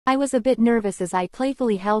I was a bit nervous as I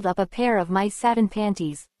playfully held up a pair of my satin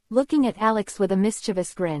panties, looking at Alex with a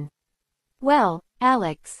mischievous grin. "Well,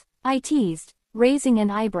 Alex," I teased, raising an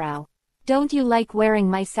eyebrow. "Don't you like wearing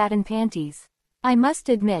my satin panties? I must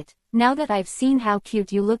admit, now that I've seen how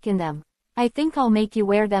cute you look in them, I think I'll make you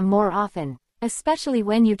wear them more often, especially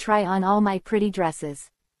when you try on all my pretty dresses."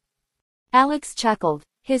 Alex chuckled,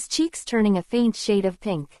 his cheeks turning a faint shade of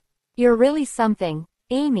pink. "You're really something,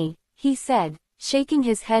 Amy," he said, shaking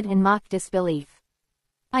his head in mock disbelief.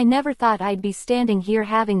 "I never thought I'd be standing here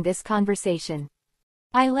having this conversation."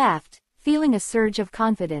 I laughed, feeling a surge of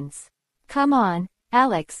confidence. "Come on,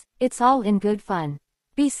 Alex, it's all in good fun.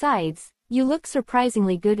 Besides, you look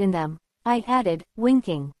surprisingly good in them," I added,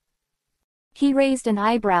 winking. He raised an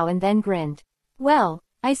eyebrow and then grinned. "Well,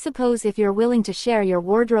 I suppose if you're willing to share your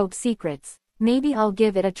wardrobe secrets, maybe I'll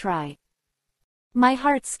give it a try." My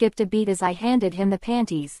heart skipped a beat as I handed him the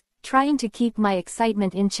panties, trying to keep my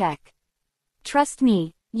excitement in check. "Trust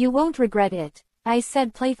me, you won't regret it," I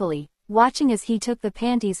said playfully, watching as he took the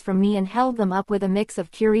panties from me and held them up with a mix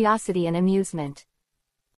of curiosity and amusement.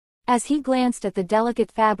 As he glanced at the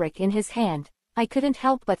delicate fabric in his hand, I couldn't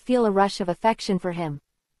help but feel a rush of affection for him.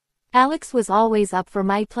 Alex was always up for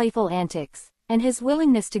my playful antics, and his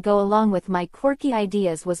willingness to go along with my quirky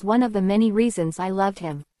ideas was one of the many reasons I loved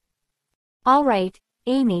him. "All right,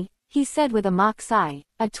 Amy," he said with a mock sigh,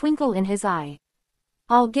 a twinkle in his eye.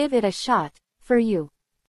 "I'll give it a shot, for you."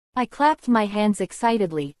 I clapped my hands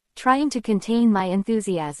excitedly, trying to contain my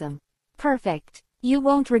enthusiasm. "Perfect. You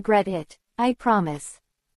won't regret it, I promise."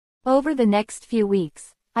 Over the next few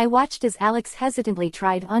weeks, I watched as Alex hesitantly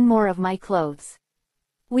tried on more of my clothes.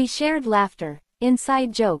 We shared laughter,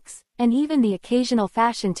 inside jokes, and even the occasional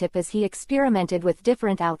fashion tip as he experimented with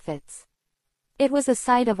different outfits. It was a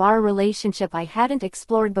side of our relationship I hadn't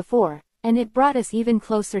explored before, and it brought us even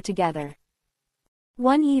closer together.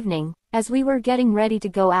 One evening, as we were getting ready to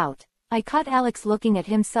go out, I caught Alex looking at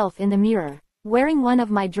himself in the mirror, wearing one of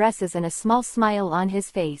my dresses and a small smile on his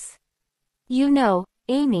face. "You know,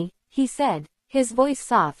 Amy," he said, his voice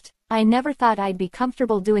soft, "I never thought I'd be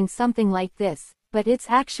comfortable doing something like this, but it's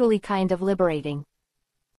actually kind of liberating."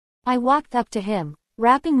 I walked up to him,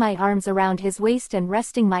 wrapping my arms around his waist and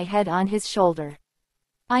resting my head on his shoulder.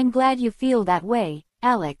 "I'm glad you feel that way,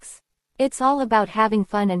 Alex. It's all about having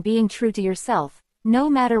fun and being true to yourself, no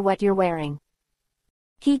matter what you're wearing."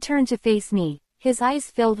 He turned to face me, his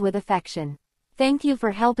eyes filled with affection. "Thank you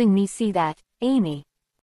for helping me see that, Amy."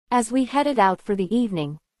 As we headed out for the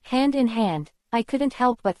evening, hand in hand, I couldn't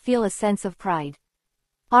help but feel a sense of pride.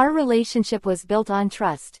 Our relationship was built on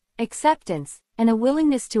trust, acceptance, and a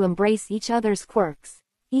willingness to embrace each other's quirks,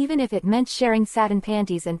 even if it meant sharing satin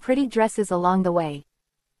panties and pretty dresses along the way.